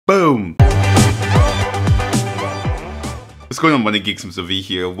Boom! What's going on, Money Geeks? I'm SoFi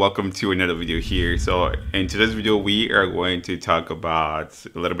here. Welcome to another video here. So in today's video, we are going to talk about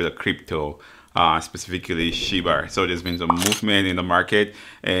a little bit of crypto, specifically Shiba. So there's been some movement in the market,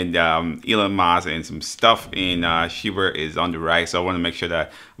 and Elon Musk and some stuff in Shiba is on the rise. So I want to make sure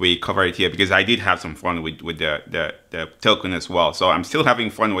that we cover it here because I did have some fun with the token as well. So I'm still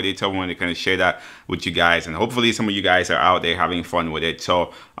having fun with it. So I want to kind of share that with you guys, and hopefully some of you guys are out there having fun with it.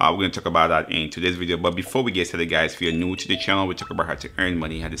 So we're going to talk about that in today's video. But before we get started, guys, if you're new to the channel, we talk about how to earn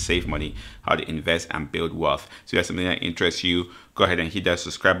money, how to save money, how to invest and build wealth. So if that's something that interests you, go ahead and hit that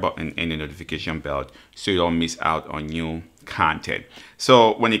subscribe button and the notification bell so you don't miss out on new content.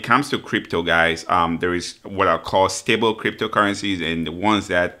 So when it comes to crypto, guys, there is what I call stable cryptocurrencies and the ones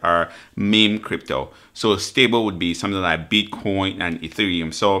that are meme crypto. So stable would be something like Bitcoin and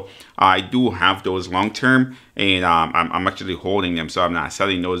Ethereum. So I do have those long term, and I'm actually holding them, so I'm not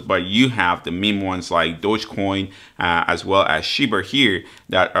selling those. But you have the meme ones like Dogecoin as well as Shiba here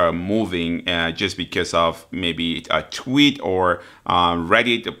that are moving just because of maybe a tweet or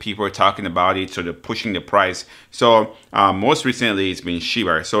Reddit, the people are talking about it, so they're pushing the price. So most recently it's been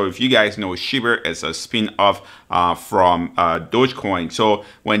Shiba. So if you guys know, Shiba is a spin-off from Dogecoin. So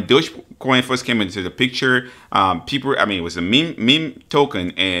when Dogecoin first came into the picture, it was a meme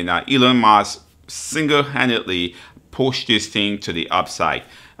token, and Elon Musk single-handedly pushed this thing to the upside.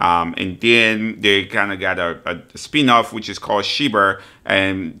 And then they kind of got a spin-off which is called Shiba,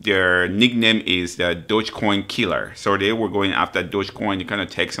 and their nickname is the Dogecoin Killer. So they were going after Dogecoin to kind of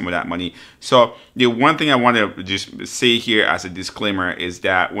take some of that money. So the one thing I want to just say here as a disclaimer is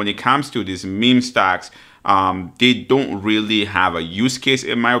that when it comes to these meme stocks, they don't really have a use case,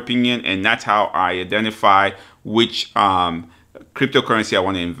 in my opinion, and that's how I identify which cryptocurrency I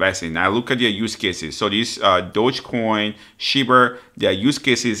want to invest in. I look at their use cases. So these Dogecoin, Shiba, their use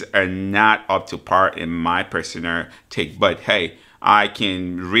cases are not up to par in my personal take. But hey, I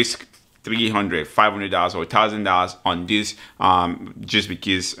can risk $300, $500 or $1,000 on this just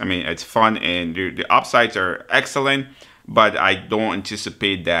because it's fun and the upsides are excellent. But I don't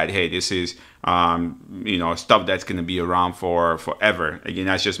anticipate that, hey, this is stuff that's going to be around for forever. Again,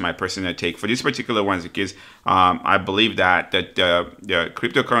 that's just my personal take for these particular ones, because I believe that the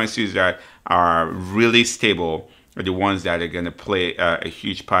cryptocurrencies that are really stable are the ones that are going to play a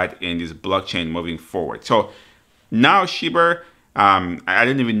huge part in this blockchain moving forward. So now Shiba, I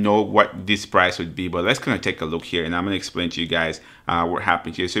didn't even know what this price would be, but let's kind of take a look here, and I'm going to explain to you guys what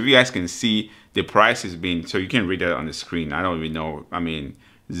happened here. So if you guys can see, the price has been, so you can read that on the screen. I don't even know.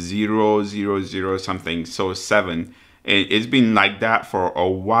 0.000 something, so 7. It's been like that for a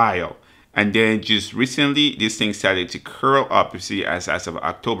while, and then just recently this thing started to curl up. You see, as of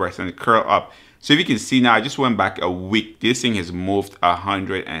October, it's starting to curl up. So if you can see now, I just went back a week. This thing has moved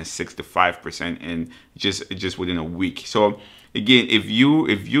 165% in just within a week. So again, if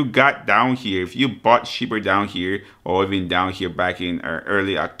you got down here, if you bought Shiba down here, or even down here back in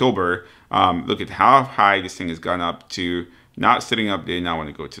early October, look at how high this thing has gone up to. Not sitting up there. Now I want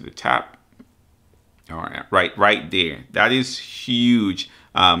to go to the top. All right, right there. That is huge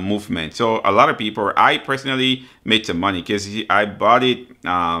movement. So a lot of people, I personally made some money because I bought it.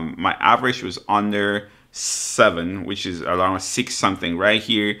 My average was under 7, which is around 6 something right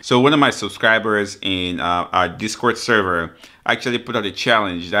here. So one of my subscribers in our Discord server actually put out a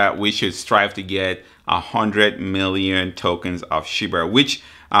challenge that we should strive to get 100 million tokens of Shiba, which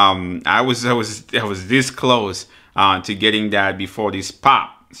I was this close to getting that before this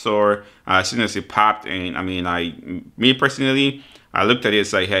pop. So as soon as it popped, and me personally, I looked at it,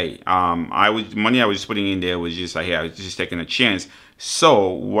 it's like, hey, money I was putting in there was just like, hey, I was just taking a chance. So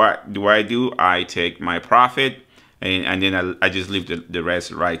what do? I take my profit, and then I just leave the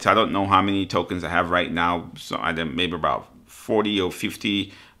rest, right? So I don't know how many tokens I have right now. So I think maybe about 40 or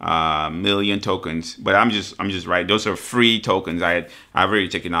 50 million tokens, but I'm just right. Those are free tokens. I've already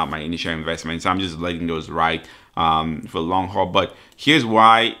taken out my initial investment, so I'm just letting those ride for long haul. But here's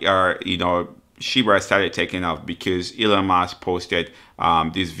why Shiba started taking off, because Elon Musk posted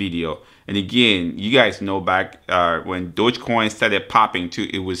this video. And again, you guys know back when Dogecoin started popping too,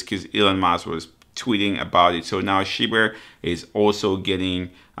 it was because Elon Musk was tweeting about it. So now Shiba is also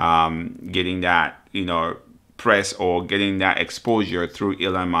getting that press or getting that exposure through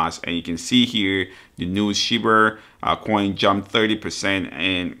Elon Musk. And you can see here the new Shiba coin jumped 30%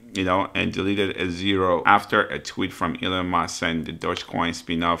 and deleted a 0 after a tweet from Elon Musk and the Dogecoin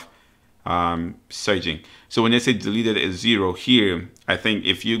spin-off surging. So when they say deleted a 0 here, I think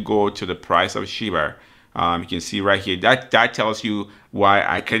if you go to the price of Shiba, you can see right here that tells you why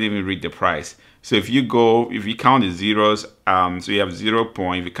I can't even read the price. So if you count the zeros, so you have 0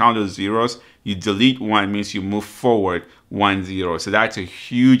 point, if you count those zeros, you delete one, means you move forward 1 0. So that's a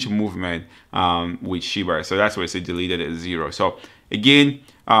huge movement with Shiba. So that's why it's deleted at 0. So again,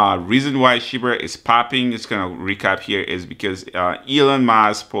 reason why Shiba is popping, just gonna recap here, is because Elon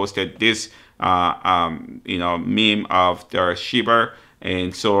Musk posted this meme of the Shiba,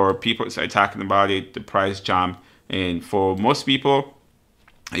 and so people started talking about it. The price jumped, and for most people,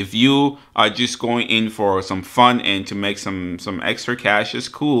 if you are just going in for some fun and to make some extra cash, it's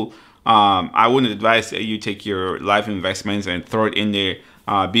cool. I wouldn't advise that you take your life investments and throw it in there.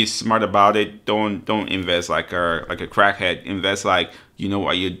 Be smart about it. Don't invest like a crackhead. Invest like you know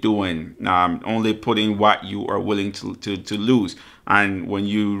what you're doing. Only put in what you are willing to lose. And when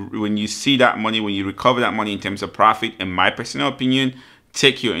you see that money, when you recover that money in terms of profit, in my personal opinion,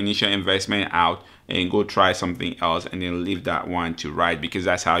 take your initial investment out and go try something else, and then leave that one to ride, because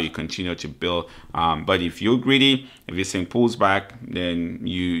that's how you continue to build. But if you're greedy, if this thing pulls back, then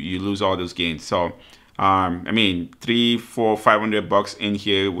you lose all those gains. So I mean, $300, $400, $500 in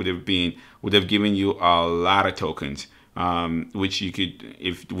here would have given you a lot of tokens, which you could,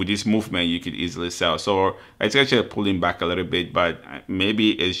 if with this movement, you could easily sell. So it's actually pulling back a little bit, but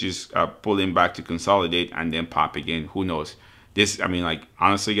maybe it's just pulling back to consolidate and then pop again. Who knows? This, I mean, like,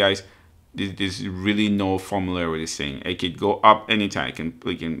 honestly, guys, there's really no formula with this thing. It could go up anytime.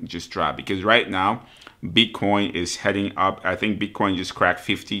 It can just drop, because right now Bitcoin is heading up. I think Bitcoin just cracked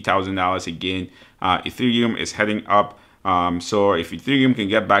 $50,000 again. Ethereum is heading up. So if Ethereum can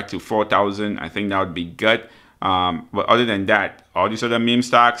get back to 4,000, I think that would be good. But other than that, all these other meme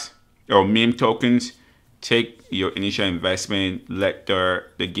stocks or meme tokens, take your initial investment, let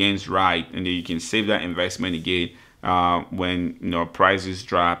the gains ride, and then you can save that investment again. When prices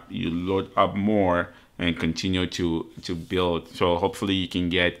drop, you load up more and continue to build. So hopefully you can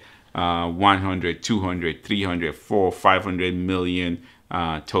get 100, 200, 300, 400, 500 million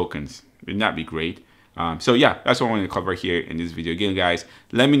tokens. Wouldn't that be great? So yeah, that's what I want to cover here in this video. Again, guys,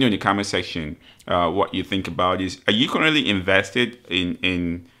 let me know in the comment section what you think about this. Are you currently invested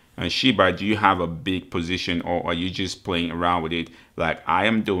in Shiba? Do you have a big position, or are you just playing around with it like I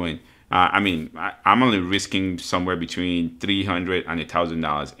am doing? I mean, I'm only risking somewhere between $300 and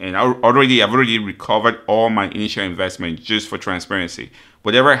 $1,000, and I've already recovered all my initial investment. Just for transparency,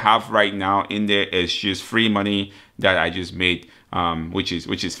 whatever I have right now in there is just free money that I just made, which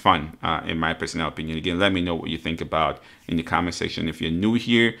is fun in my personal opinion. Again, let me know what you think about in the comment section. If you're new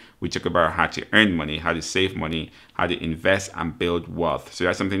here, we talk about how to earn money, how to save money, how to invest and build wealth. So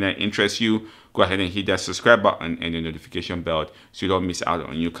that's something that interests you, go ahead and hit that subscribe button and the notification bell so you don't miss out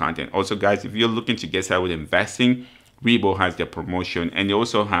on new content. Also, guys, if you're looking to get started with investing, WeBull has their promotion, and they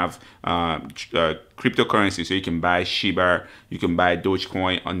also have cryptocurrency, so you can buy Shiba, you can buy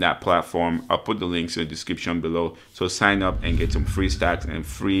Dogecoin on that platform. I'll put the links in the description below. So sign up and get some free stocks and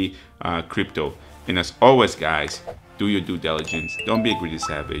free crypto. And as always, guys, do your due diligence. Don't be a greedy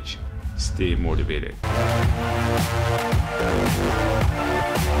savage. Stay motivated.